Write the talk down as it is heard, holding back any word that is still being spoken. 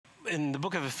in the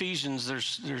book of Ephesians,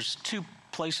 there's two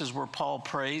places where Paul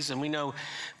prays, and we know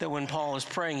that when Paul is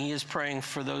praying, he is praying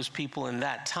for those people in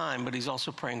that time, but he's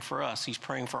also praying for us. He's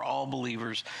praying for all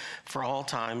believers for all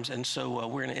times, and so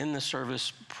we're going to end the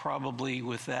service probably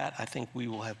with that. I think we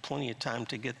will have plenty of time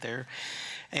to get there,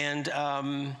 and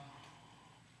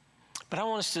but I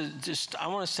want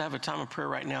us to have a time of prayer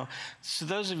right now. So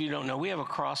those of you who don't know, we have a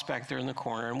cross back there in the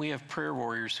corner, and we have prayer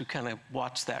warriors who kind of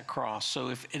watch that cross. So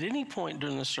if at any point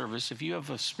during the service, if you have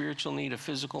a spiritual need, a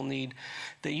physical need,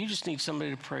 that you just need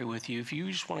somebody to pray with you, if you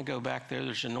just want to go back there,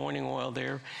 there's anointing oil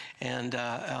there, and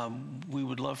we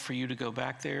would love for you to go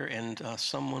back there, and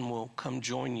someone will come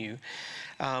join you.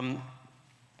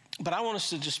 But I want us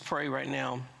to just pray right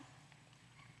now.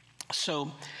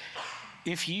 So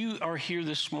if you are here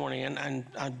this morning, and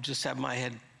I just have my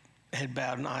head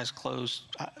bowed and eyes closed,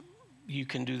 you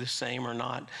can do the same or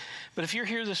not. But if you're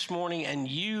here this morning and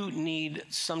you need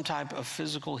some type of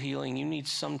physical healing, you need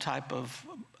some type of,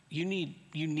 you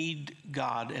need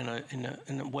God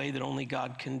in a way that only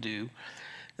God can do,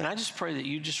 then I just pray that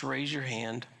you just raise your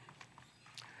hand.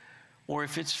 Or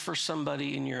if it's for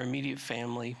somebody in your immediate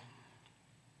family,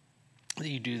 that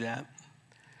you do that.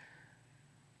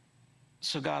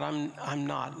 So God, I'm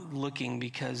not looking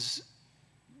because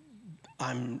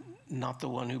I'm not the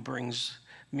one who brings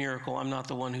miracle. I'm not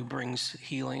the one who brings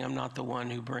healing. I'm not the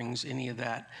one who brings any of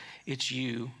that. It's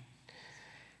you.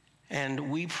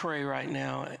 And we pray right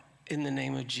now in the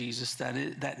name of Jesus,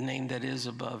 that name that is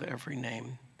above every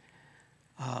name,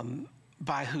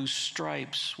 by whose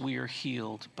stripes we are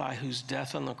healed, by whose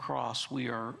death on the cross we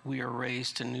are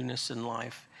raised to newness in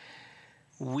life.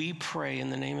 We pray in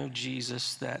the name of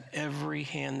Jesus that every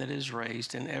hand that is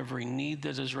raised and every need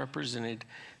that is represented,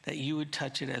 that you would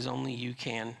touch it as only you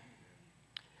can.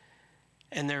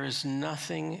 And there is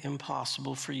nothing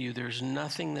impossible for you. There's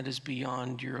nothing that is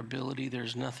beyond your ability.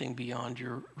 There's nothing beyond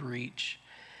your reach.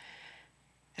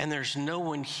 And there's no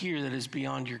one here that is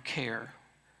beyond your care.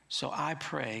 So I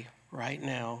pray right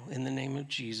now in the name of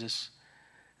Jesus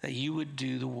that you would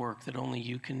do the work that only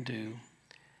you can do.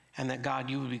 And that, God,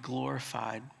 you would be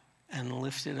glorified and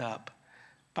lifted up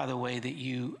by the way that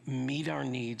you meet our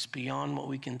needs beyond what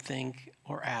we can think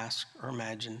or ask or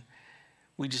imagine.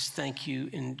 We just thank you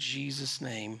in Jesus'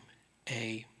 name.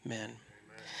 Amen. Amen.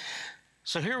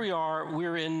 So here we are.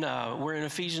 We're in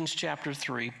Ephesians chapter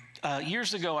 3.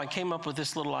 Years ago, I came up with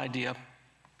this little idea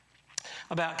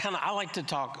about I like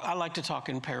to talk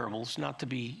in parables, not to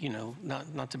be,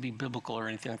 not to be biblical or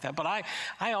anything like that. But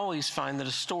I always find that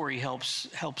a story helps,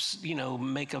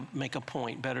 make a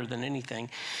point better than anything.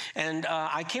 And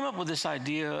I came up with this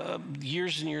idea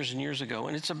years and years and years ago.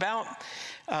 And it's about,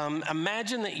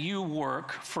 imagine that you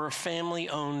work for a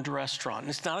family-owned restaurant.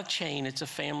 It's not a chain, it's a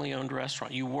family-owned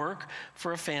restaurant. You work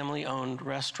for a family-owned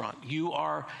restaurant.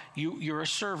 You're a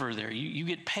server there. You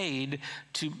get paid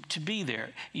to be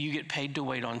there. You get paid to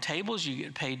wait on tables. You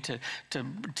get paid to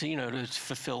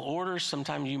fulfill orders.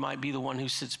 Sometimes you might be the one who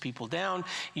sits people down.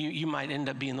 You might end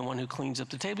up being the one who cleans up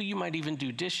the table. You might even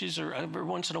do dishes or every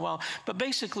once in a while. But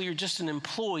basically, you're just an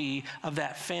employee of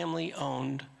that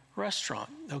family-owned restaurant,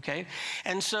 okay?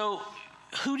 And so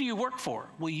who do you work for?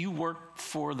 Well, you work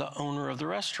for the owner of the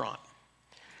restaurant.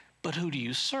 But who do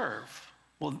you serve?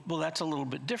 Well, that's a little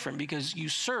bit different because you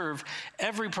serve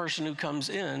every person who comes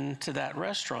in to that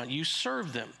restaurant. You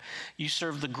serve them. You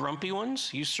serve the grumpy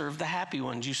ones. You serve the happy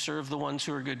ones. You serve the ones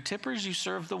who are good tippers. You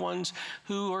serve the ones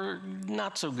who are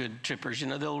not so good tippers.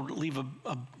 They'll leave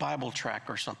a Bible tract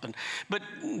or something. But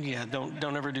yeah,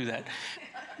 don't ever do that.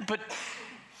 But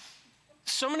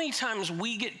so many times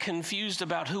we get confused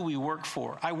about who we work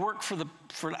for. I work for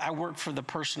the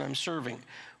person I'm serving.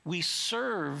 We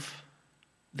serve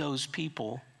those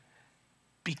people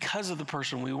because of the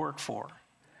person we work for.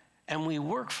 And we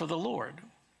work for the Lord.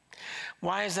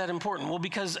 Why is that important? Well,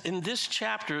 because in this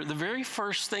chapter, the very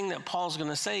first thing that Paul's going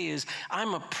to say is,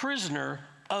 I'm a prisoner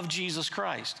of Jesus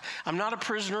Christ. I'm not a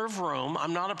prisoner of Rome.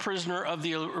 I'm not a prisoner of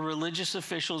the religious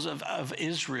officials of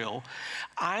Israel.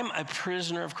 I'm a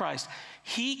prisoner of Christ.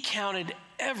 He counted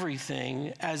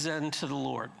everything as unto the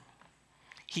Lord.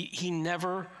 He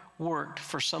never worked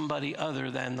for somebody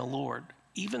other than the Lord,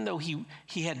 even though he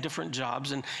had different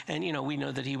jobs, and we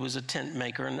know that he was a tent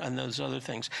maker and those other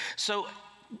things. So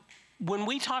when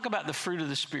we talk about the fruit of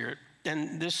the Spirit,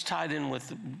 and this tied in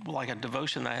with like a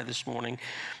devotion that I had this morning,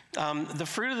 the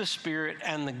fruit of the Spirit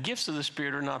and the gifts of the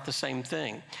Spirit are not the same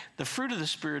thing. The fruit of the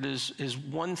Spirit is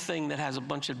one thing that has a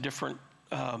bunch of different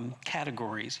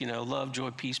categories, love, joy,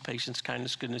 peace, patience,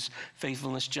 kindness, goodness,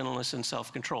 faithfulness, gentleness, and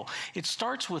self-control. It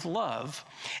starts with love.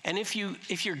 And if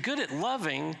you're good at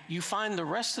loving, you find the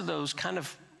rest of those kind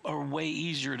of are way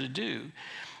easier to do.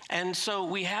 And so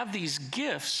we have these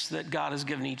gifts that God has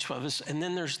given each of us, and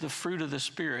then there's the fruit of the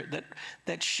Spirit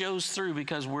that shows through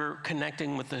because we're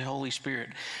connecting with the Holy Spirit.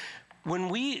 When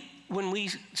we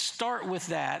start with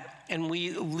that and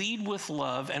we lead with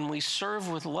love and we serve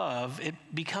with love, it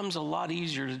becomes a lot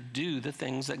easier to do the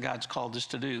things that God's called us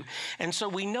to do. And so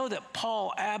we know that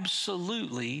Paul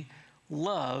absolutely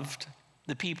loved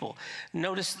the people.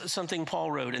 Notice something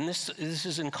Paul wrote, and this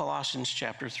is in Colossians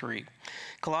chapter 3.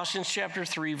 Colossians chapter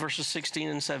 3, verses 16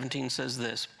 and 17 says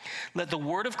this: "Let the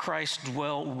word of Christ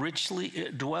dwell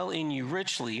in you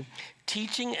richly,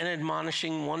 teaching and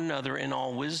admonishing one another in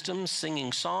all wisdom,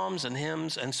 singing psalms and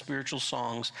hymns and spiritual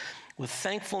songs with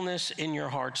thankfulness in your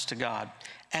hearts to God.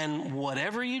 And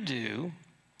whatever you do,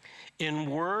 in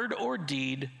word or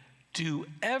deed, do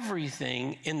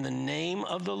everything in the name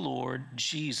of the Lord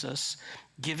Jesus,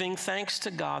 giving thanks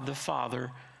to God the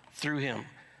Father through him."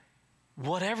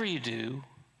 Whatever you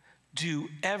do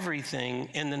everything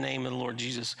in the name of the Lord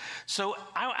Jesus. So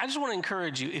I just want to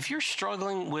encourage you, if you're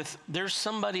struggling with, there's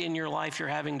somebody in your life you're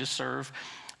having to serve,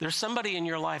 there's somebody in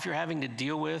your life you're having to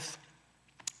deal with,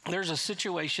 there's a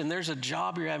situation, there's a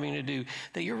job you're having to do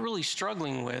that you're really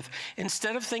struggling with,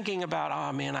 instead of thinking about,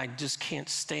 oh man, I just can't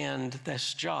stand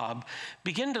this job,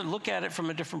 begin to look at it from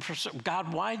a different perspective.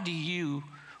 God,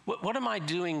 what am I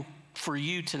doing for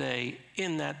you today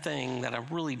in that thing that I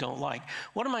really don't like?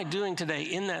 What am I doing today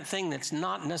in that thing that's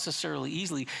not necessarily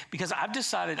easily? Because I've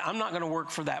decided I'm not going to work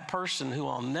for that person who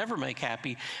I'll never make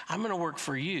happy. I'm going to work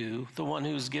for you, the one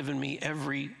who's given me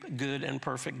every good and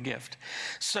perfect gift.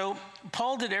 So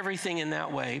Paul did everything in that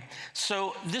way.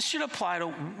 So this should apply to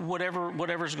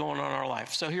whatever's going on in our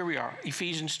life. So here we are,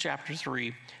 Ephesians chapter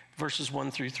 3, verses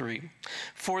 1 through 3.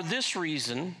 "For this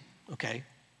reason," okay,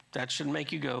 that should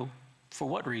make you go, for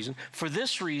what reason? "For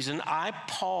this reason, I,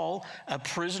 Paul, a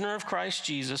prisoner of Christ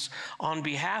Jesus, on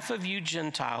behalf of you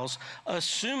Gentiles,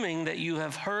 assuming that you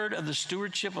have heard of the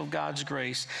stewardship of God's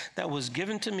grace that was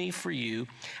given to me for you,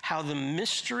 how the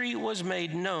mystery was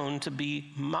made known to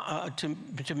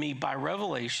me by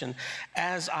revelation,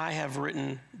 as I have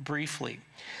written briefly."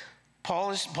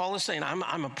 Paul is saying,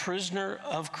 I'm a prisoner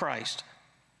of Christ.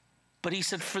 But he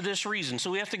said, for this reason. So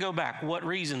we have to go back. What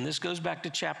reason? This goes back to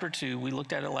chapter 2. We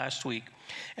looked at it last week.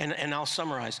 And I'll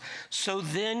summarize. "So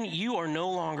then you are no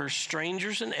longer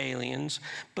strangers and aliens,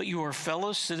 but you are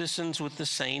fellow citizens with the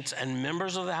saints and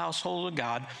members of the household of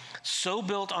God, so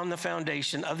built on the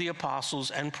foundation of the apostles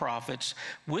and prophets,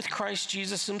 with Christ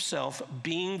Jesus himself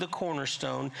being the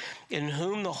cornerstone, in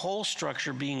whom the whole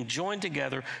structure being joined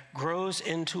together grows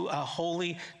into a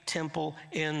holy temple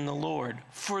in the Lord.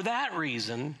 For that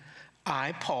reason,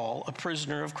 I, Paul, a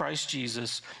prisoner of Christ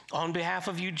Jesus, on behalf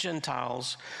of you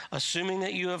Gentiles, assuming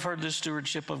that you have heard the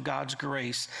stewardship of God's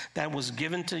grace that was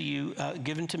given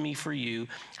to me for you,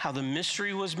 how the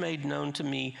mystery was made known to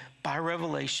me by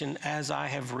revelation, as I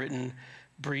have written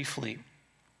briefly."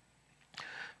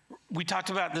 We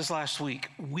talked about this last week.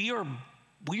 We are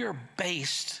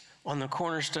based on the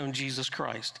cornerstone, Jesus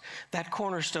Christ. That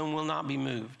cornerstone will not be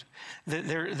moved.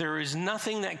 There is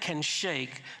nothing that can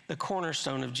shake the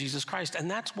cornerstone of Jesus Christ, and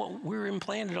that's what we're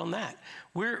implanted on. That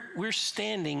we're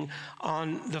standing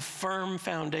on the firm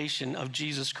foundation of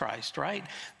Jesus Christ, right?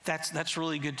 That's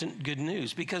really good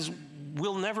news, because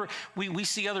we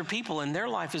see other people and their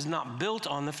life is not built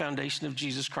on the foundation of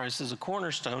Jesus Christ as a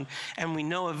cornerstone, and we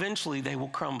know eventually they will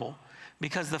crumble,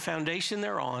 because the foundation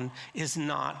they're on is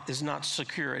not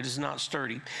secure. It is not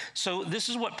sturdy. So this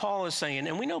is what Paul is saying.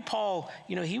 And we know Paul,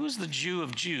 he was the Jew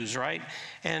of Jews, right?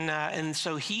 And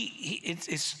so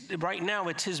it's right now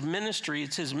it's his ministry,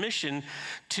 it's his mission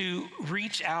to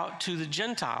reach out to the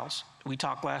Gentiles. We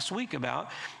talked last week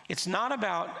about, it's not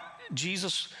about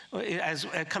Jesus as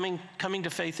coming to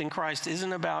faith in Christ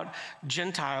isn't about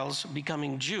Gentiles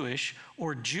becoming Jewish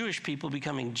or Jewish people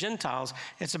becoming Gentiles.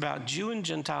 It's about Jew and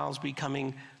Gentiles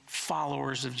becoming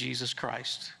followers of Jesus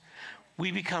Christ.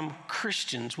 We become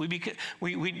Christians. Nobody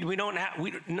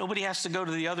has to go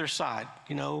to the other side.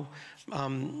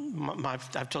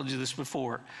 I've told you this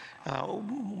before.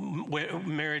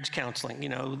 Marriage counseling,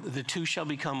 the two shall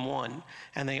become one,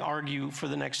 and they argue for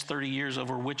the next 30 years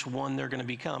over which one they're going to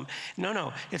become.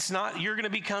 No, it's not you're going to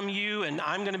become you and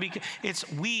I'm going to be, it's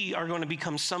we are going to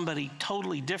become somebody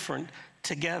totally different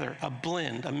together, a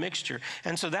blend, a mixture.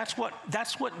 And so that's what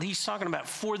he's talking about.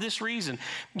 For this reason,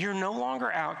 you're no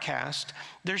longer outcast.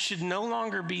 There should no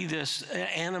longer be this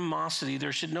animosity.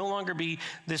 There should no longer be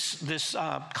this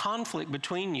conflict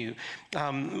between you.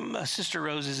 Sister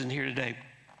Rose isn't here today.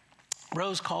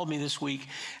 Rose called me this week,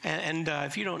 and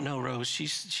if you don't know Rose,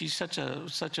 she's such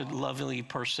a lovely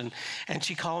person. And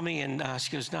she called me and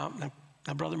she goes, now,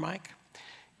 Brother Mike,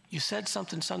 you said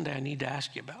something Sunday I need to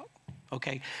ask you about.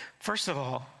 Okay, first of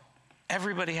all,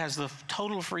 everybody has the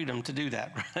total freedom to do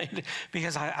that, right?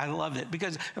 Because I love it.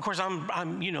 Because of course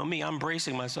I'm you know me, I'm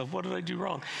bracing myself. What did I do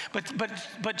wrong?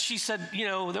 But she said, you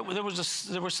know, there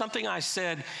was something I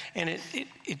said, and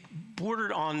it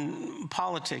bordered on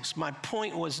politics. My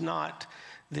point was not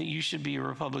that you should be a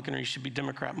Republican or you should be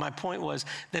Democrat. My point was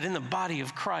that in the body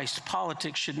of Christ,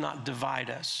 politics should not divide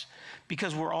us,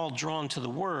 because we're all drawn to the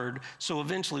Word, so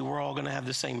eventually we're all going to have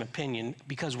the same opinion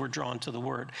because we're drawn to the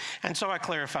Word. And so I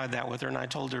clarified that with her, and I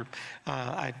told her,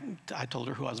 I told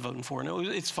her who I was voting for, and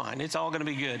it's fine. It's all going to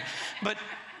be good. But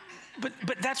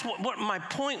that's what my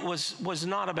point was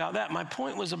not about that. My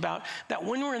point was about that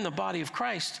when we're in the body of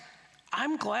Christ,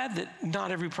 I'm glad that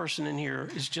not every person in here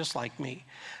is just like me.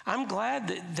 I'm glad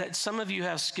that some of you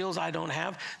have skills I don't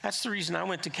have. That's the reason I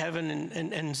went to Kevin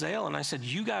and Zale, and I said,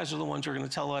 you guys are the ones who are going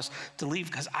to tell us to leave,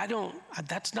 because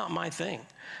that's not my thing.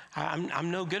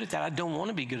 I'm no good at that. I don't want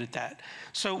to be good at that.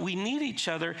 So we need each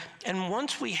other, and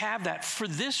once we have that, for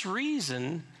this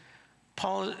reason,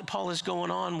 Paul is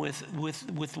going on with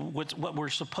what we're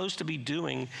supposed to be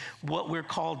doing, what we're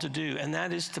called to do, and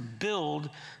that is to build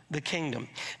the kingdom.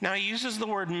 Now, he uses the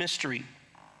word mystery.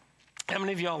 How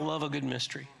many of y'all love a good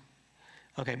mystery?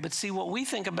 Okay, but see, what we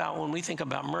think about when we think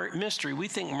about mystery, we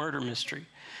think murder mystery.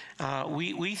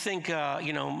 We think,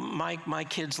 you know, my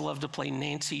kids love to play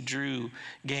Nancy Drew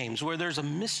games where there's a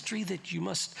mystery that you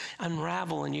must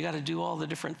unravel and you got to do all the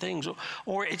different things.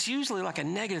 Or it's usually like a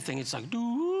negative thing. It's like,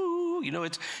 you know,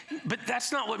 but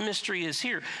that's not what mystery is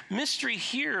here. Mystery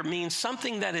here means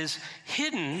something that is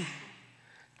hidden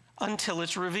until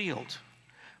it's revealed.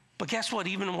 But guess what?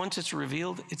 Even once it's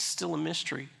revealed, it's still a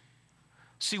mystery.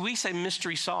 See, we say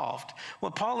mystery solved.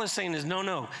 What Paul is saying is,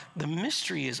 no, the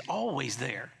mystery is always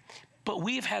there. But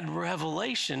we've had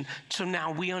revelation, so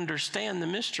now we understand the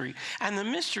mystery. And the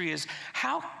mystery is,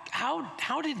 how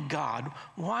did God,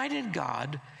 why did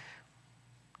God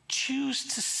choose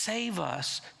to save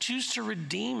us, choose to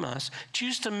redeem us,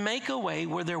 choose to make a way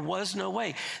where there was no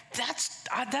way?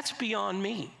 That's beyond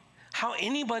me. How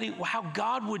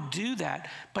God would do that,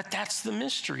 but that's the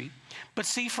mystery. But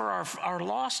see, for our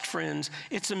lost friends,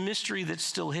 it's a mystery that's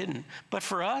still hidden. But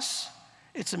for us,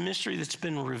 it's a mystery that's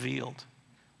been revealed.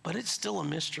 But it's still a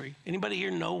mystery. Anybody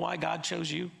here know why God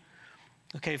chose you?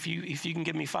 Okay, if you can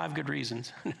give me 5 good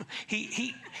reasons.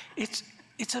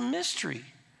 It's a mystery.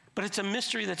 But it's a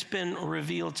mystery that's been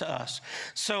revealed to us.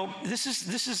 So this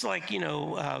is like, you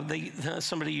know,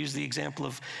 somebody used the example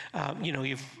of, you know,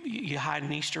 you hide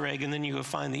an Easter egg and then you go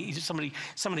find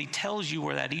somebody tells you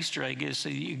where that Easter egg is, so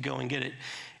you go and get it.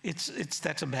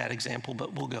 That's a bad example,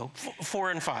 but we'll go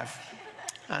 4 and 5.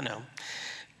 I know.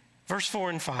 Verse 4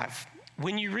 and 5.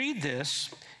 When you read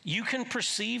this, you can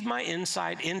perceive my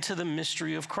insight into the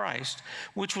mystery of Christ,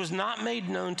 which was not made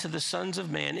known to the sons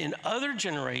of man in other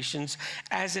generations,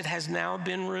 as it has now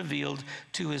been revealed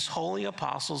to his holy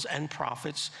apostles and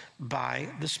prophets by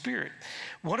the Spirit.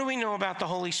 What do we know about the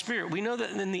Holy Spirit? We know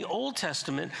that in the Old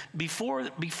Testament, before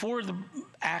the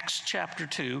Acts chapter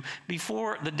 2,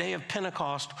 before the day of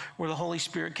Pentecost where the Holy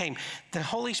Spirit came, the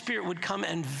Holy Spirit would come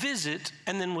and visit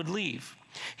and then would leave.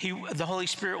 The Holy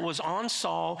Spirit was on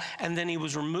Saul, and then he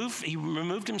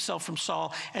removed himself from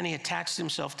Saul, and he attached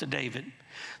himself to David.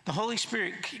 The Holy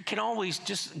Spirit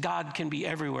God can be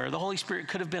everywhere. The Holy Spirit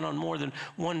could have been on more than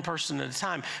one person at a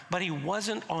time, but he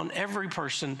wasn't on every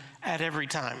person at every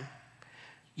time.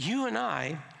 You and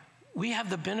I, we have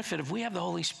the benefit of, we have the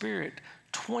Holy Spirit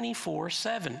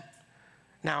 24/7.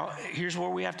 Now, here's where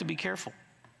we have to be careful.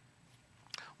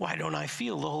 Why don't I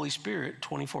feel the Holy Spirit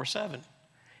 24/7?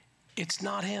 It's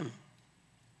not him.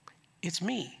 It's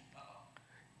me.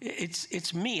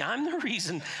 It's me. I'm the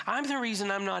reason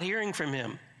I'm not hearing from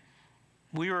him.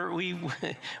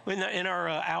 In our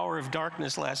hour of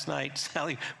darkness last night,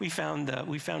 Sally, we found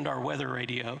our weather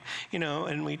radio, you know,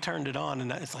 and we turned it on,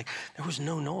 and it's like there was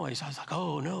no noise. I was like,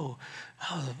 oh no,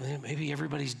 maybe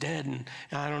everybody's dead, and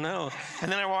I don't know.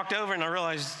 And then I walked over and I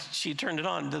realized she turned it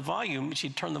on.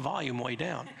 She'd turned the volume way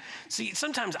down. See,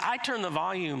 sometimes I turn the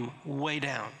volume way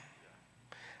down.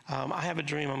 I have a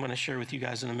dream I'm going to share with you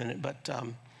guys in a minute, but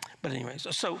anyways,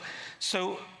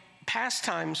 so past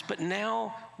times, but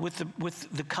now with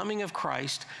the coming of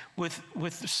Christ, with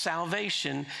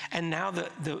salvation, and now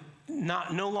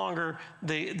no longer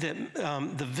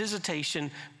the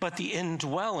visitation, but the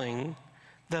indwelling.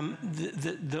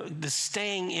 The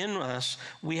staying in us,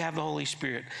 we have the Holy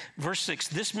Spirit. Verse 6,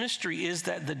 this mystery is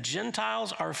that the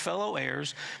Gentiles are fellow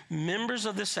heirs, members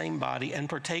of the same body, and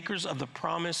partakers of the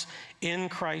promise in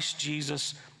Christ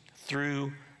Jesus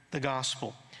through the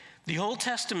gospel. The Old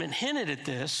Testament hinted at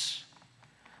this,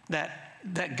 that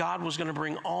that God was going to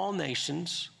bring all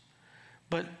nations,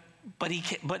 but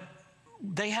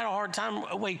they had a hard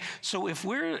time. Wait, so if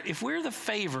we're the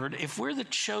favored, if we're the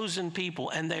chosen people,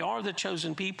 and they are the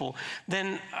chosen people,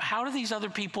 then how do these other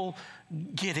people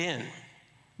get in?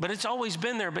 But it's always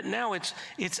been there, but now it's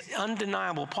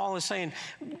undeniable. Paul is saying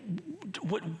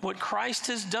what Christ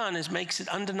has done makes it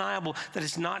undeniable that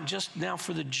it's not just now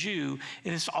for the Jew,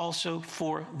 it is also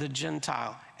for the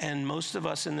Gentile. And most of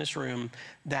us in this room,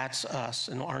 that's us.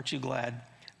 And aren't you glad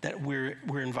that we're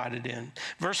invited in?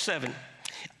 Verse 7,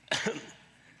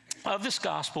 of this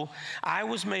gospel, I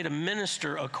was made a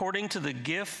minister according to the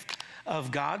gift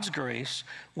of God's grace,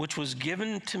 which was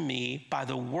given to me by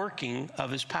the working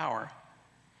of his power.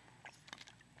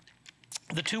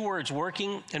 The two words,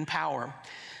 working and power.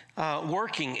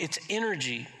 Working, it's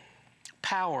energy.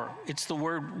 Power, it's the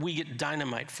word we get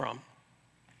dynamite from.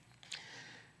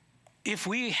 If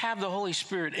we have the Holy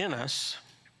Spirit in us,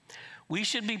 we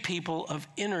should be people of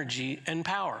energy and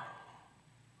power.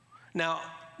 Now,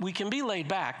 we can be laid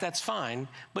back, that's fine,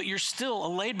 but you're still a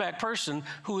laid back person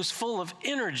who is full of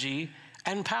energy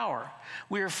and power.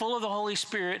 We are full of the Holy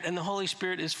Spirit, and the Holy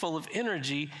Spirit is full of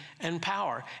energy and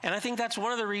power. And I think that's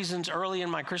one of the reasons early in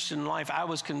my Christian life I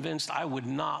was convinced I would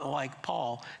not like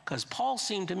Paul, because Paul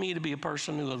seemed to me to be a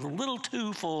person who was a little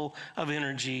too full of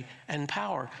energy and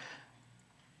power.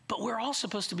 But we're all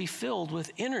supposed to be filled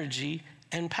with energy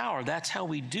and power. That's how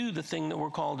we do the thing that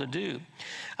we're called to do.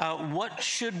 What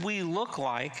should we look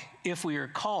like if we are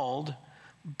called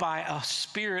by a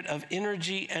spirit of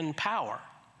energy and power?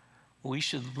 We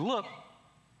should look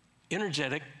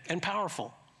energetic and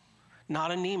powerful,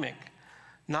 not anemic,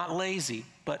 not lazy,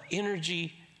 but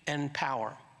energy and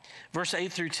power. Verse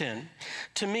 8 through 10,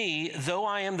 to me, though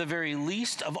I am the very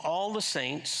least of all the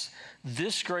saints,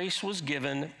 this grace was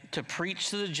given to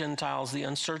preach to the Gentiles the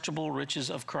unsearchable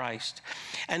riches of Christ,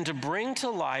 and to bring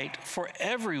to light for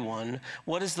everyone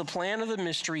what is the plan of the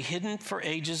mystery hidden for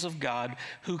ages of God,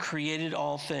 who created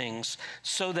all things,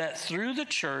 so that through the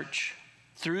church,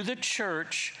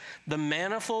 the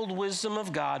manifold wisdom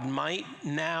of God might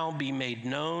now be made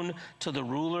known to the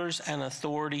rulers and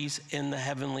authorities in the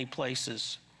heavenly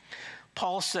places.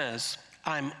 Paul says,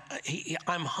 I'm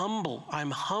humble.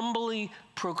 I'm humbly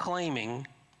proclaiming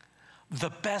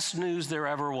the best news there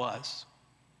ever was.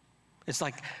 It's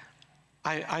like,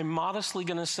 I'm modestly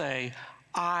going to say,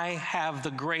 I have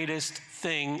the greatest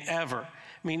thing ever.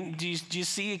 I mean, do you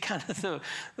see kind of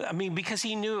because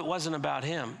he knew it wasn't about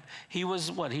him. He was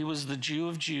what? He was the Jew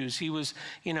of Jews. He was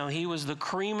the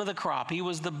cream of the crop. He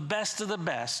was the best of the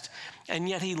best. And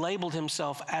yet he labeled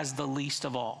himself as the least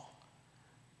of all.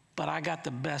 But I got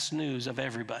the best news of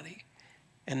everybody.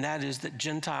 And that is that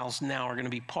Gentiles now are going to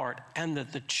be part, and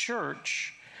that the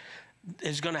church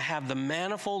is going to have the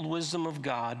manifold wisdom of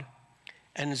God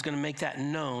and is going to make that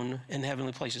known in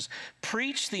heavenly places.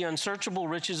 Preach the unsearchable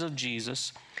riches of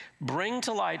Jesus. Bring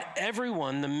to light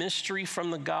everyone the mystery from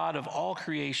the God of all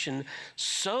creation,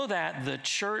 so that the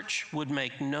church would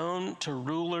make known to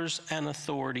rulers and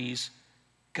authorities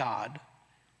God.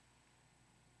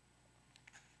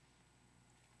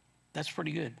 That's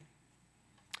pretty good.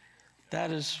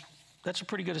 That's a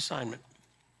pretty good assignment.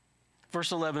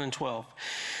 Verse 11 and 12.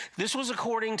 This was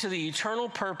according to the eternal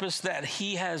purpose that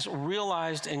he has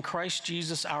realized in Christ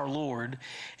Jesus our Lord,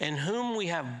 in whom we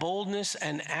have boldness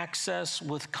and access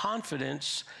with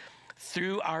confidence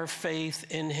through our faith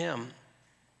in him.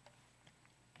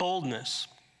 Boldness.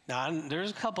 Now,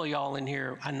 there's a couple of y'all in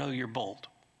here, I know you're bold.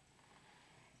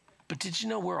 But did you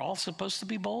know we're all supposed to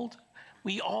be bold?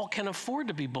 We all can afford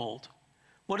to be bold.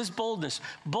 What is boldness?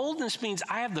 Boldness means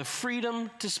I have the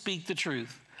freedom to speak the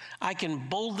truth. I can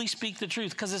boldly speak the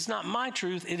truth because it's not my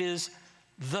truth, it is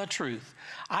the truth.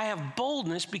 I have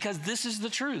boldness because this is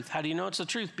the truth. How do you know it's the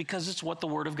truth? Because it's what the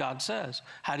Word of God says.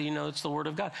 How do you know it's the Word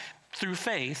of God? Through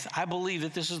faith, I believe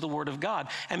that this is the Word of God.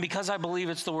 And because I believe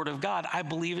it's the Word of God, I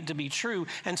believe it to be true.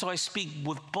 And so I speak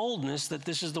with boldness that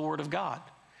this is the Word of God.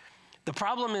 The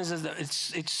problem is that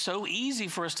it's so easy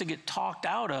for us to get talked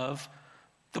out of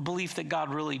the belief that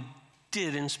God really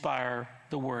did inspire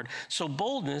the Word. So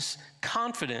boldness,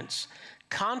 confidence,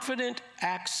 confident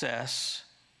access,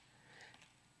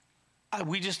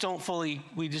 we just don't fully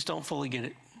get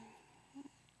it.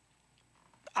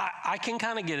 I can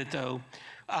kind of get it though.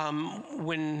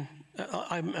 When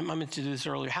I meant to do this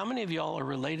earlier, how many of y'all are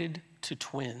related to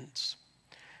twins?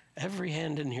 Every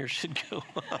hand in here should go.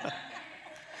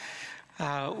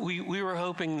 We were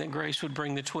hoping that Grace would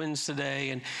bring the twins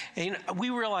today, and we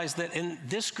realized that in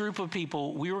this group of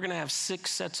people, we were going to have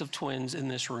 6 sets of twins in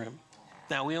this room.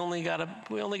 Now we only got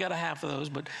a half of those,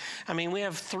 but I mean we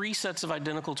have 3 sets of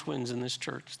identical twins in this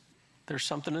church. There's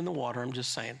something in the water, I'm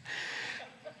just saying.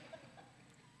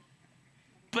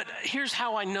 But here's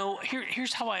how I know,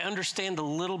 here's how I understand a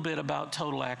little bit about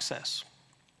total access.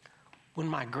 When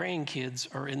my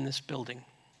grandkids are in this building.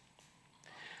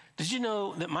 Did you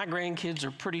know that my grandkids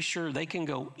are pretty sure they can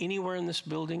go anywhere in this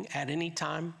building at any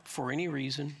time for any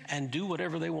reason and do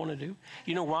whatever they want to do?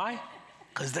 You know why?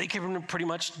 Because they can pretty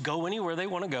much go anywhere they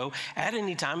want to go at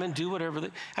any time and do whatever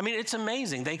I mean, it's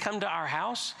amazing. They come to our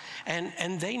house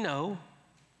and they know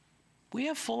we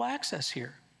have full access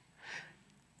here.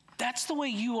 That's the way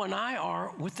you and I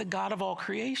are with the God of all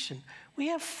creation. We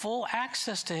have full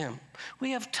access to him.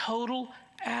 We have total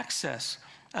access.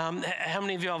 How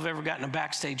many of y'all have ever gotten a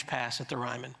backstage pass at the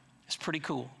Ryman? It's pretty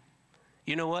cool.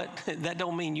 You know what? That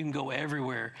don't mean you can go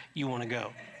everywhere you want to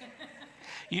go.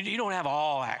 You don't have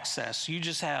all access. You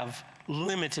just have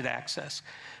limited access.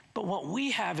 But what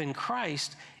we have in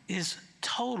Christ is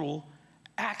total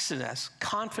access,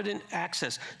 confident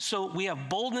access. So we have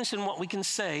boldness in what we can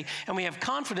say, and we have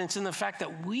confidence in the fact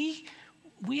that we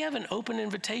have an open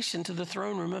invitation to the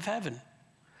throne room of heaven.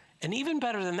 And even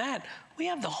better than that, we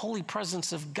have the holy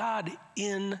presence of God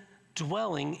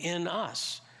indwelling in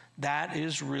us. That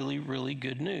is really, really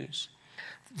good news.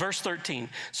 Verse 13,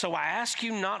 so I ask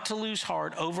you not to lose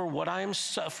heart over what I am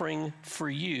suffering for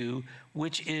you,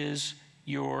 which is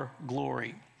your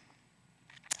glory.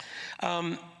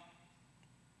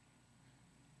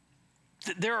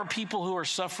 There are people who are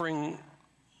suffering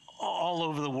all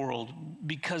over the world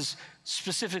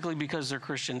specifically because they're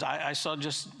Christians. I saw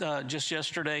just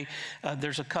yesterday,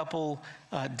 there's a couple,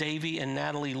 Davy and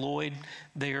Natalie Lloyd.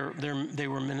 They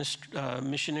were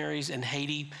missionaries in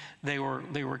Haiti. They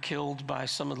were killed by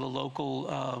some of the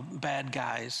local bad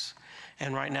guys.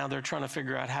 And right now they're trying to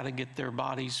figure out how to get their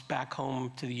bodies back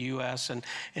home to the U.S. And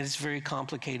it's a very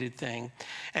complicated thing.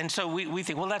 And so we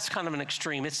think, well, that's kind of an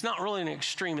extreme. It's not really an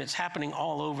extreme. It's happening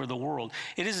all over the world.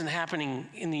 It isn't happening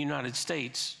in the United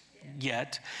States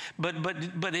yet, but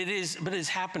it is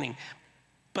happening.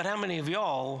 But how many of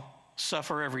y'all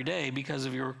suffer every day because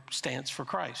of your stance for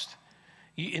Christ?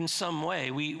 In some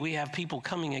way, we have people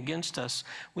coming against us.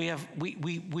 We have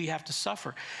to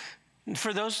suffer.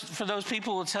 For those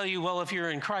people who will tell you, well, if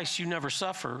you're in Christ, you never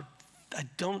suffer, I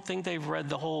don't think they've read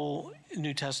the whole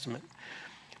New Testament,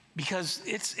 because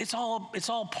it's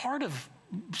all part of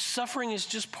suffering. Is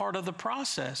just part of the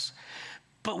process,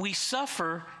 but we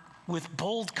suffer with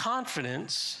bold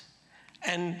confidence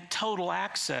and total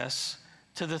access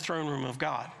to the throne room of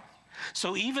God.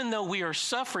 So even though we are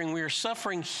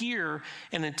suffering here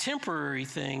in a temporary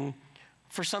thing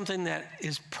for something that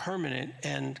is permanent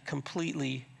and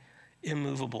completely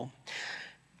immovable.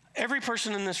 Every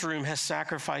person in this room has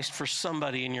sacrificed for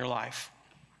somebody in your life.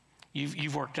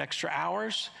 You've worked extra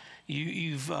hours.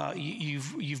 You've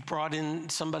brought in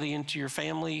somebody into your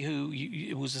family who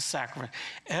it was a sacrifice.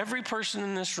 Every person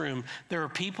in this room, there are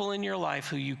people in your life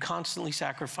who you constantly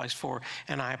sacrifice for,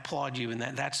 and I applaud you. And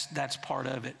that's part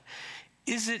of it.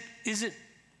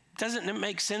 Doesn't it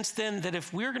make sense then that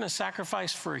if we're going to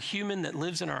sacrifice for a human that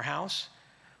lives in our house,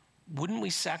 wouldn't we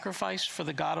sacrifice for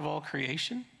the God of all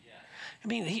creation? Yeah. I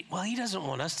mean, he doesn't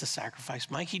want us to sacrifice,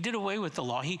 Mike. He did away with the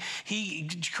law.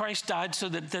 Christ died so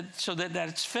that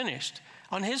it's finished.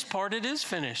 On his part, it is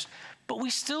finished. But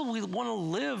we want to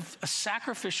live a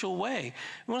sacrificial way.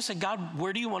 We want to say, God,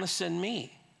 where do you want to send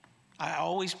me? I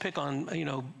always pick on,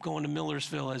 going to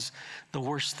Millersville as the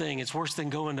worst thing. It's worse than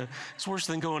going to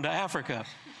Africa.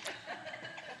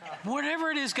 Whatever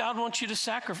it is God wants you to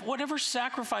sacrifice, whatever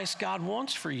sacrifice God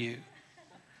wants for you,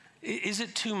 is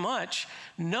it too much,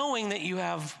 knowing that you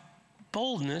have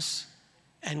boldness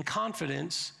and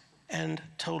confidence and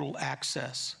total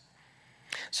access?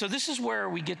 So this is where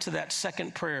we get to that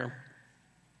second prayer.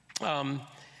 And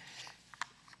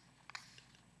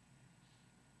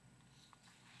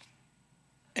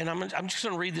I'm just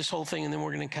going to read this whole thing, and then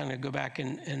we're going to kind of go back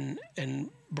and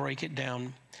break it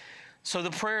down. So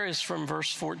the prayer is from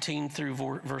verse 14 through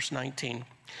verse 19.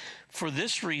 For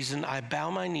this reason, I bow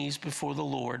my knees before the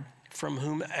Lord, from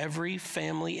whom every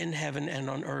family in heaven and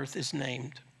on earth is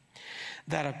named,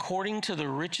 that according to the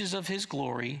riches of his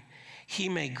glory, he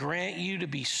may grant you to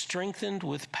be strengthened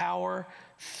with power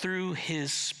through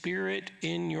his Spirit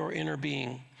in your inner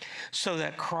being, so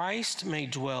that Christ may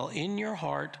dwell in your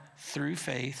heart through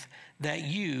faith, that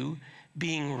you,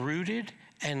 being rooted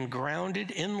and grounded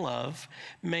in love,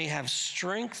 may have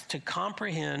strength to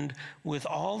comprehend with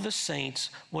all the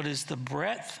saints what is the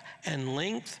breadth and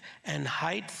length and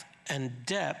height and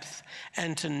depth,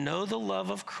 and to know the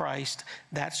love of Christ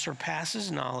that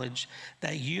surpasses knowledge,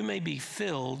 that you may be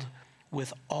filled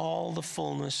with all the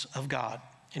fullness of God.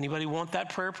 Anybody want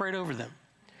that prayer prayed over them?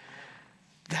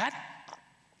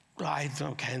 I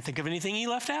can't think of anything he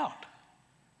left out.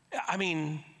 I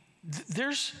mean,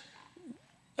 there's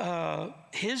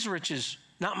his riches,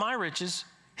 not my riches,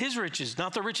 his riches,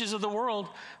 not the riches of the world,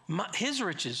 his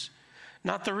riches,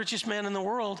 not the richest man in the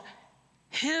world,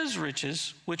 his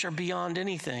riches, which are beyond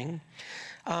anything,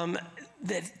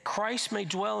 that Christ may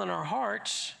dwell in our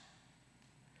hearts,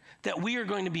 that we are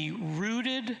going to be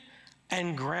rooted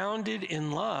and grounded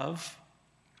in love.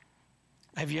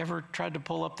 Have you ever tried to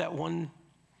pull up that one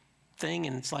thing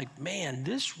and it's like, man,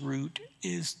 this root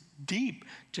is deep.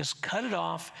 Just cut it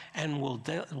off and we'll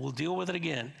deal with it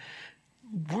again.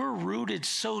 We're rooted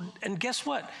and guess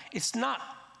what? It's not,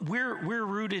 we're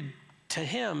rooted to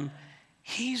him.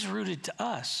 He's rooted to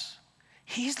us.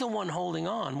 He's the one holding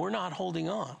on. We're not holding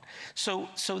on. So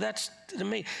that's to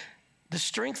me, the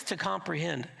strength to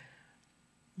comprehend.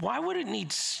 Why would we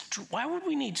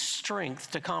need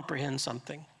strength to comprehend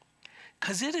something?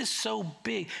 Because it is so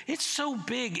big. It's so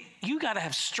big, you got to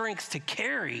have strength to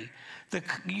carry,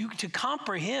 to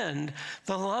comprehend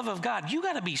the love of God. You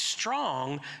got to be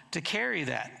strong to carry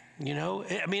that, you know?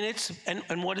 I mean,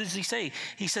 and what does he say?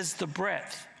 He says the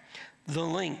breadth, the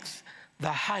length,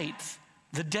 the height,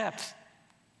 the depth.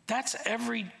 That's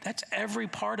every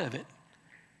part of it.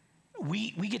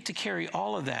 We get to carry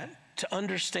all of that, to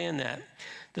understand that.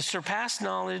 The surpassed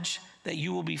knowledge that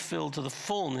you will be filled to the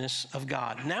fullness of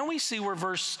God. Now we see where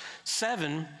verse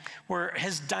 7, where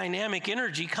his dynamic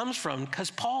energy comes from, because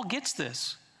Paul gets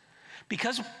this.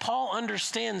 Because Paul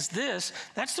understands this,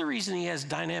 that's the reason he has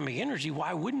dynamic energy.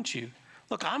 Why wouldn't you?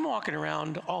 Look, I'm walking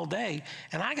around all day,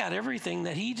 and I got everything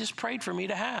that he just prayed for me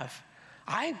to have.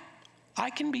 I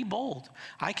can be bold.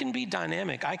 I can be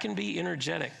dynamic. I can be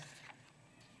energetic.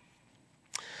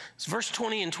 So verse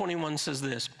 20 and 21 says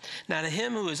this, now to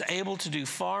him who is able to do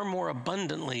far more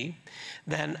abundantly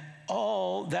than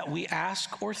all that we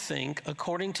ask or think,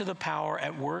 according to the power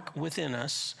at work within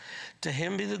us, to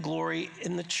him be the glory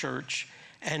in the church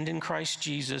and in Christ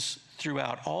Jesus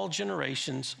throughout all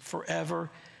generations,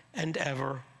 forever and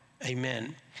ever.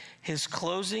 Amen. His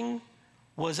closing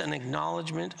was an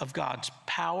acknowledgement of God's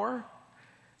power,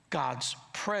 God's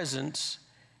presence,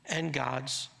 and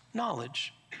God's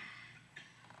knowledge.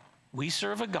 We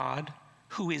serve a God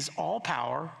who is all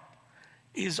power,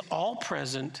 is all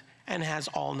present, and has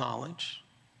all knowledge.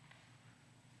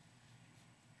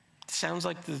 It sounds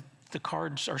like the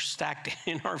cards are stacked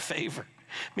in our favor.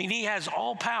 I mean, he has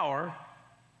all power,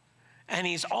 and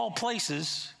he's all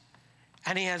places,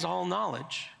 and he has all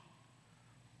knowledge.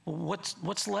 Well,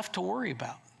 what's left to worry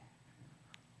about?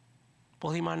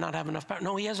 Well, he might not have enough power.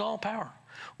 No, he has all power.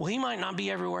 Well, he might not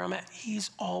be everywhere I'm at. He's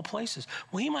all places.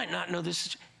 Well, he might not know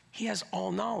this. He has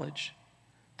all knowledge.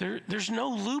 There's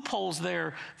no loopholes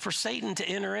there for Satan to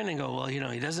enter in and go, well, you know,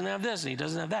 he doesn't have this and he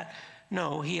doesn't have that.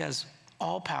 No, he has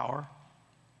all power,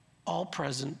 all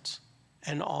presence,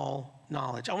 and all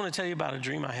knowledge. I want to tell you about a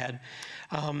dream I had.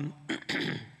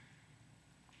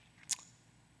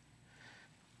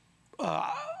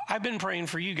 I've been praying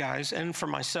for you guys and for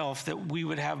myself that we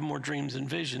would have more dreams and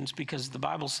visions, because the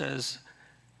Bible says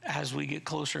as we get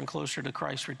closer and closer to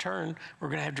Christ's return, we're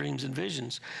going to have dreams and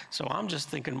visions. So I'm just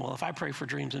thinking, well, if I pray for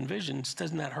dreams and visions,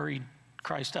 doesn't that hurry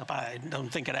Christ up? I don't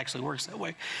think it actually works that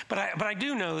way. But I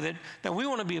do know that we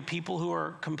want to be a people who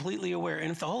are completely aware.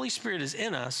 And if the Holy Spirit is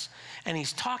in us and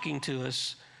he's talking to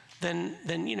us, then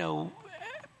you know,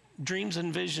 dreams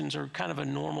and visions are kind of a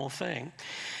normal thing.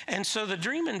 And so the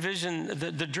dream and vision,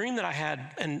 the dream that I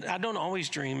had, and I don't always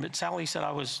dream, but Sally said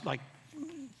I was like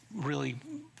really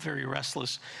very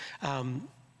restless.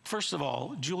 First of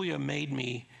all, Julia made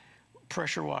me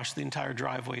pressure wash the entire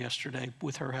driveway yesterday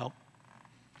with her help.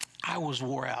 I was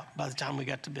wore out by the time we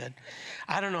got to bed.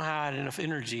 I don't know how I had enough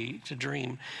energy to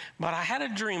dream, but I had a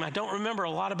dream. I don't remember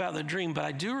a lot about the dream, but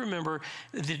I do remember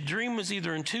the dream was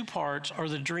either in two parts, or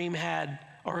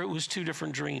it was two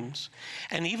different dreams.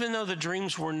 And even though the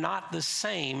dreams were not the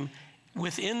same,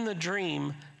 within the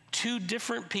dream, two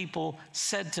different people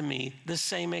said to me the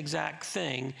same exact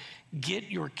thing: get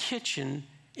your kitchen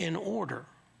in order.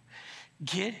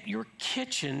 Get your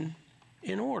kitchen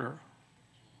in order.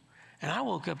 And I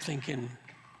woke up thinking,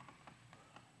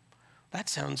 that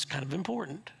sounds kind of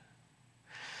important.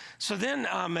 So then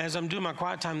as I'm doing my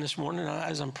quiet time this morning,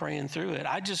 as I'm praying through it,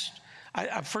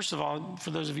 I first of all, for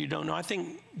those of you who don't know, I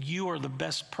think you are the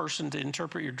best person to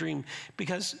interpret your dream,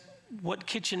 because what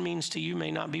kitchen means to you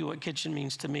may not be what kitchen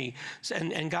means to me.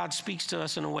 And God speaks to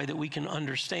us in a way that we can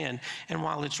understand. And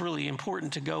while it's really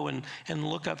important to go and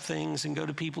look up things and go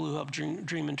to people who have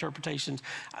dream interpretations,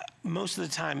 most of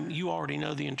the time you already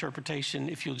know the interpretation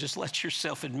if you'll just let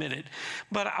yourself admit it.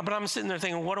 But I'm sitting there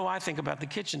thinking, what do I think about the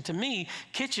kitchen? To me,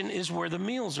 kitchen is where the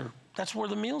meals are. That's where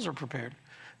the meals are prepared.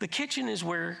 The kitchen is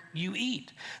where you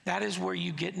eat. That is where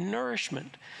you get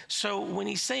nourishment. So when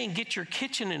he's saying get your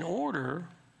kitchen in order,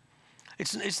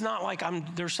 it's not like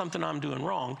there's something I'm doing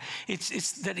wrong.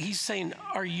 It's that he's saying,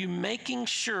 are you making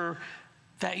sure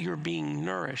that you're being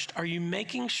nourished? Are you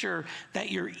making sure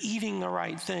that you're eating the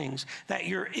right things, that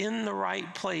you're in the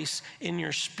right place in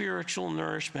your spiritual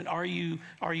nourishment? Are you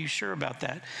sure about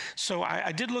that? So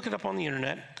I did look it up on the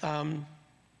internet.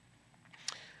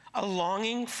 A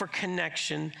longing for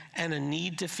connection and a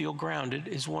need to feel grounded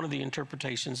is one of the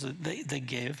interpretations that they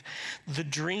give. The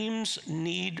dreamers'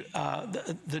 need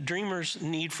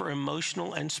for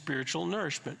emotional and spiritual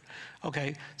nourishment.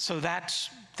 Okay, so that's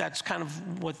kind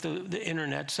of what the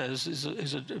internet says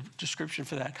is a description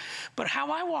for that. But how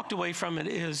I walked away from it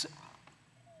is,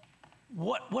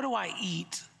 what do I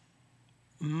eat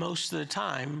most of the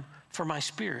time for my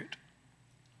spirit?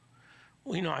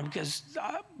 Well, because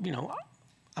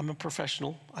I'm a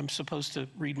professional. I'm supposed to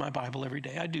read my Bible every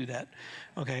day. I do that,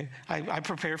 okay? I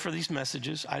prepare for these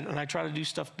messages, and I try to do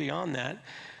stuff beyond that.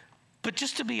 But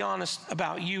just to be honest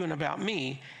about you and about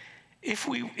me, if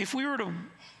we were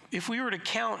to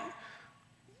count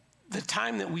the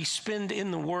time that we spend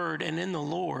in the Word and in the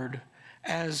Lord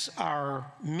as our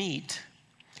meat,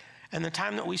 and the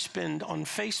time that we spend on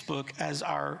Facebook as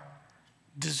our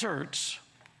desserts,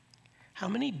 how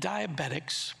many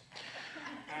diabetics...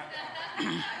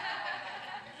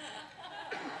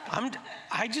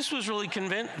 I just was really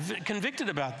convicted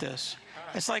about this.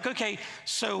 It's like, okay,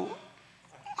 so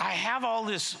I have all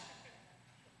this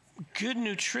good,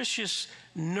 nutritious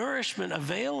nourishment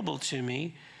available to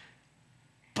me,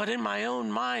 but in my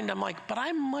own mind, I'm like, but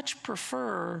I much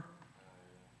prefer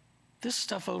this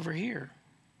stuff over here.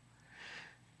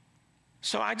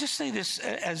 So I just say this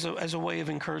as a way of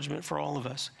encouragement for all of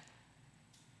us.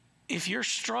 If you're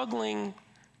struggling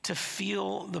to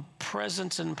feel the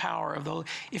presence and power of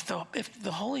if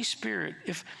the Holy Spirit,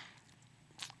 if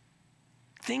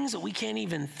things that we can't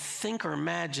even think or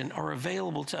imagine are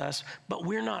available to us, but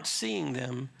we're not seeing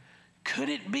them, could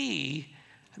it be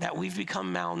that we've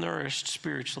become malnourished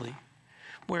spiritually,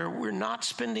 where we're not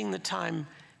spending the time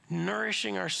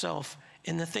nourishing ourselves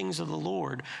in the things of the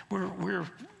Lord? We're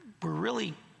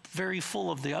really very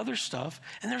full of the other stuff,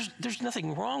 and there's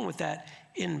nothing wrong with that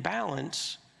in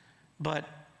balance, but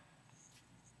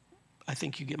I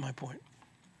think you get my point.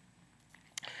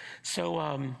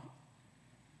 So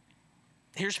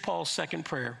here's Paul's second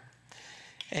prayer.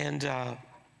 And I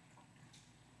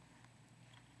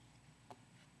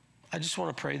just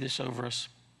want to pray this over us.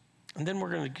 And then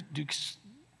we're going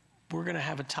to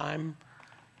have a time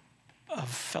of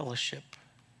fellowship,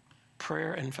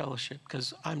 prayer and fellowship,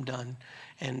 because I'm done.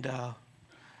 And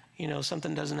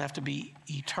something doesn't have to be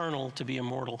eternal to be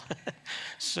immortal.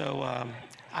 So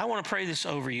I want to pray this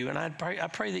over you, and I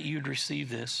pray that you'd receive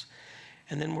this.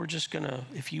 And then we're just going to,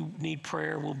 if you need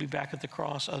prayer, we'll be back at the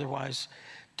cross. Otherwise,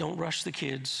 don't rush the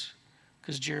kids,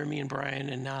 because Jeremy and Brian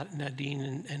and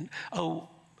Nadine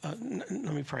let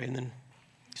me pray, and then,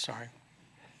 sorry.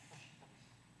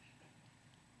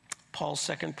 Paul's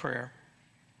second prayer.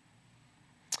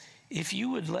 If you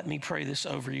would let me pray this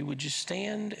over you, would you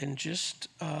stand and just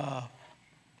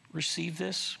receive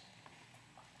this?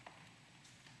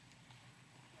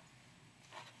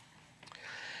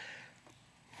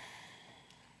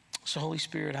 So, Holy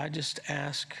Spirit, I just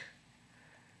ask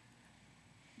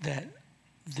that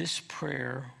this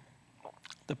prayer,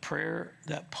 the prayer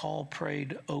that Paul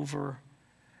prayed over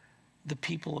the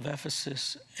people of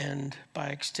Ephesus, and by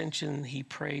extension, he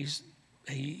prays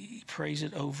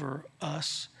it over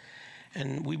us.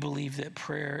 And we believe that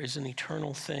prayer is an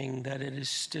eternal thing, that it is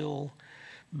still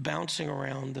bouncing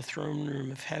around the throne room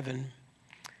of heaven.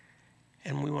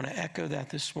 And we want to echo that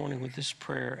this morning with this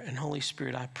prayer. And Holy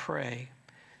Spirit, I pray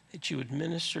that you would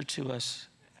minister to us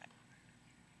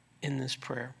in this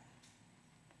prayer.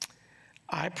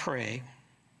 I pray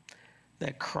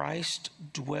that Christ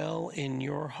dwell in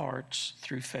your hearts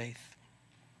through faith.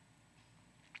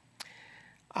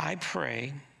 I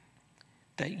pray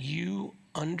that you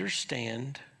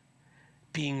understand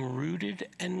being rooted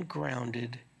and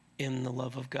grounded in the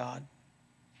love of God.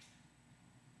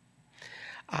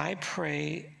 I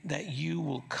pray that you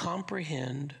will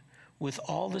comprehend with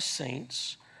all the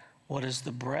saints what is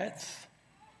the breadth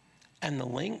and the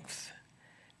length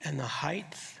and the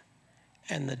height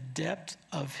and the depth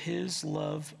of his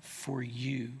love for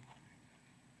you.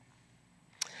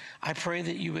 I pray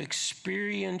that you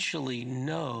experientially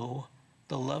know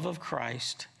the love of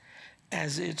Christ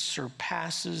as it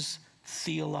surpasses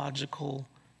theological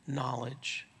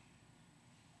knowledge.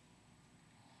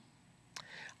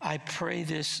 I pray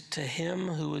this to him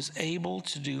who is able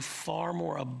to do far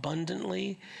more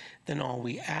abundantly than all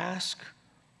we ask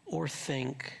or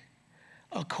think,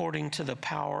 according to the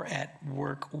power at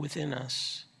work within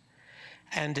us.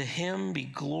 And to him be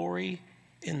glory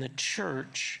in the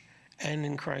church and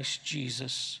in Christ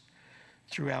Jesus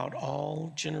throughout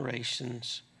all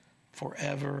generations,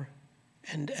 forever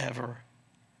and ever.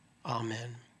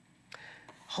 Amen.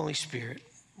 Holy Spirit,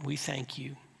 we thank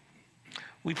you.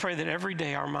 We pray that every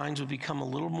day our minds would become a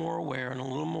little more aware and a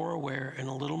little more aware and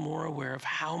a little more aware of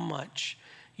how much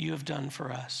you have done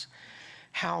for us,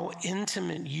 how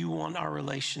intimate you want our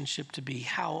relationship to be,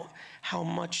 how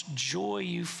much joy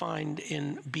you find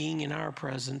in being in our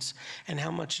presence, and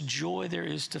how much joy there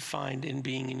is to find in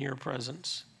being in your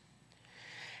presence.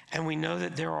 And we know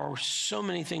that there are so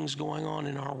many things going on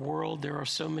in our world. There are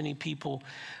so many people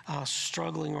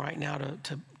struggling right now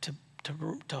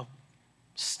to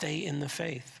stay in the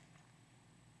faith,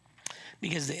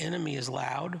 because the enemy is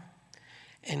loud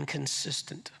and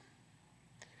consistent.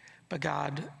 But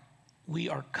God, we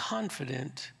are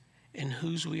confident in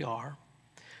whose we are.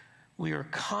 We are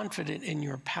confident in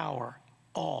your power,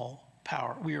 all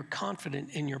power. We are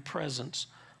confident in your presence,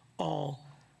 all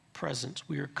presence.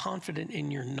 We are confident in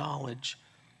your knowledge,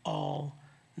 all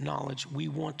knowledge. We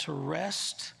want to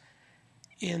rest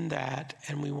in that,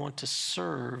 and we want to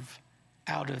serve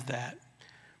out of that.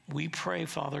 We pray,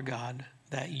 Father God,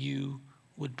 that you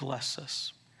would bless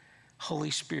us.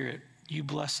 Holy Spirit, you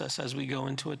bless us as we go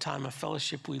into a time of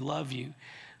fellowship. We love you.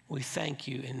 We thank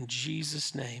you in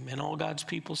Jesus' name. And all God's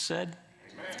people said,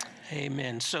 amen.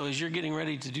 Amen. So as you're getting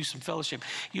ready to do some fellowship,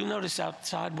 you'll notice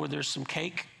outside where there's some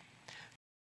cake.